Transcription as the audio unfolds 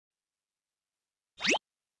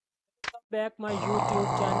back my YouTube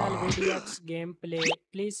channel VDX Gameplay.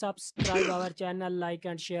 Please subscribe our channel, like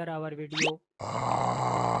and share our video.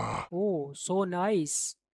 Oh, so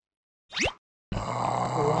nice.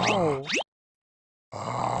 Wow,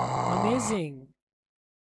 amazing.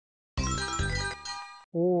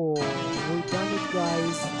 Oh, we done it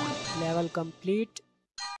guys. Level complete.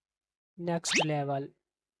 Next level.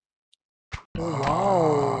 Oh,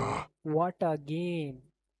 wow, what a game.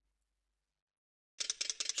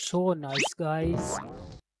 So nice guys.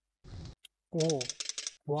 Oh,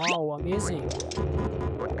 wow, amazing.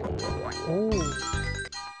 Oh,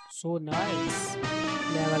 so nice.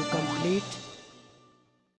 Level complete.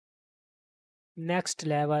 Next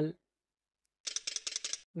level.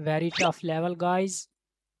 Very tough level, guys.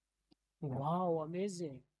 Wow,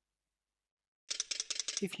 amazing.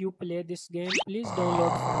 If you play this game, please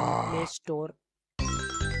download from Play Store.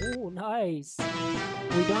 Oh, nice.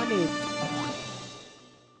 We done it.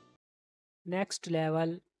 Next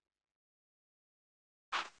level.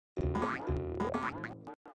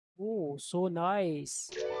 Oh, so nice.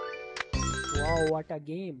 Wow, what a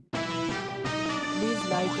game. Please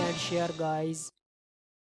like and share, guys.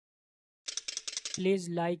 Please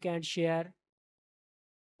like and share.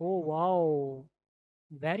 Oh, wow.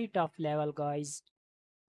 Very tough level, guys.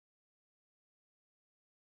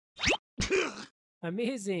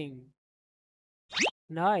 Amazing.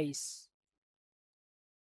 Nice.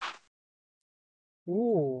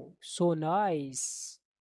 Oh, so nice.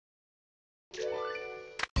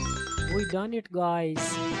 We done it,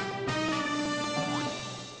 guys.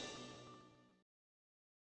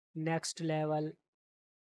 Next level.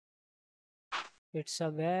 It's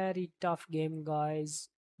a very tough game, guys.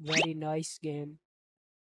 Very nice game.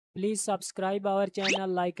 Please subscribe our channel,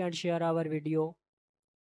 like and share our video.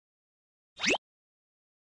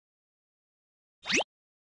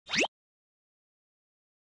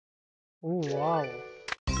 Oh, wow.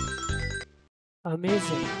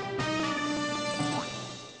 Amazing.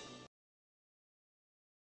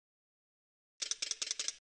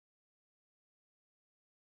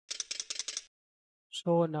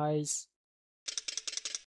 So nice.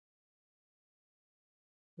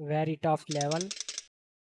 Very tough level.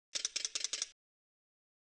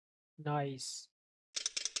 Nice.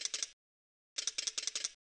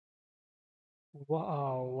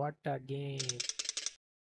 Wow, what a game.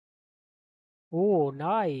 Oh,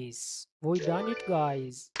 nice. We done it,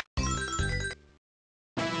 guys.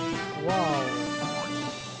 Wow.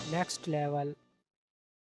 Next level.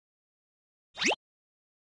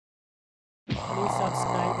 Please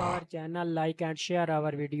subscribe our channel, like and share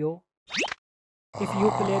our video. If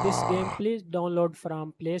you play this game, please download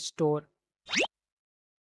from Play Store.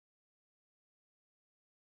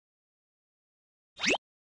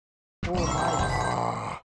 Oh,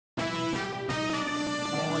 nice.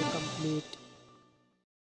 Level complete.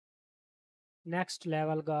 Next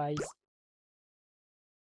level, guys.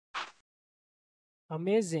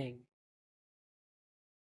 Amazing.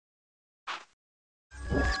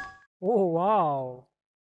 Oh, wow.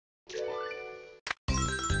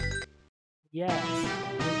 Yes,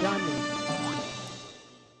 we done it.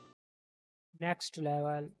 Next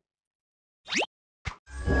level.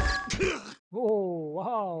 Oh,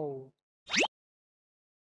 wow.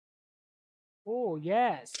 Oh,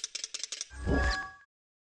 yes.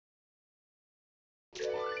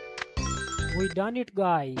 We done it,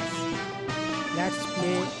 guys. Let's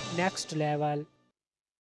play next level.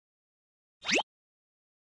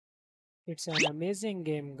 It's an amazing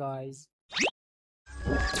game, guys.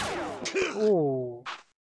 Oh,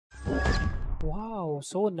 wow,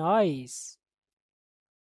 so nice.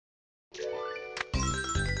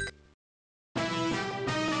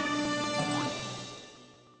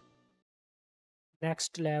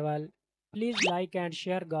 Next level. Please like and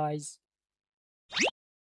share, guys.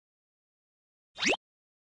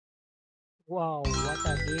 Wow, what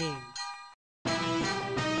a game.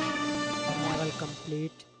 Level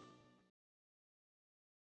complete.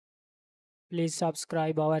 Please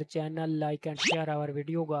subscribe our channel, like and share our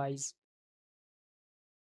video, guys.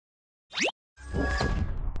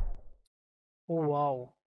 Oh,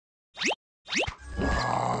 wow.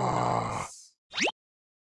 Oh, nice.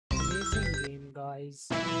 Amazing game, guys.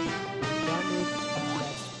 We done it.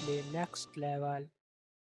 Let's play next level.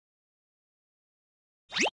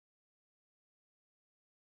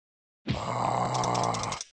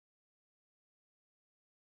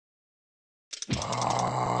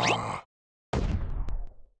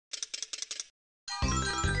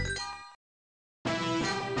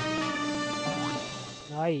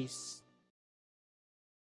 Nice.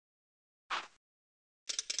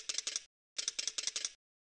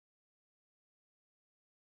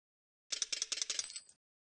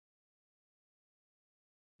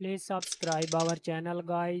 Please subscribe our channel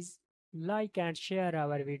guys. Like and share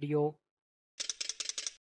our video.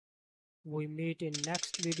 We meet in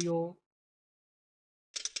next video.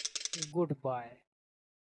 Goodbye.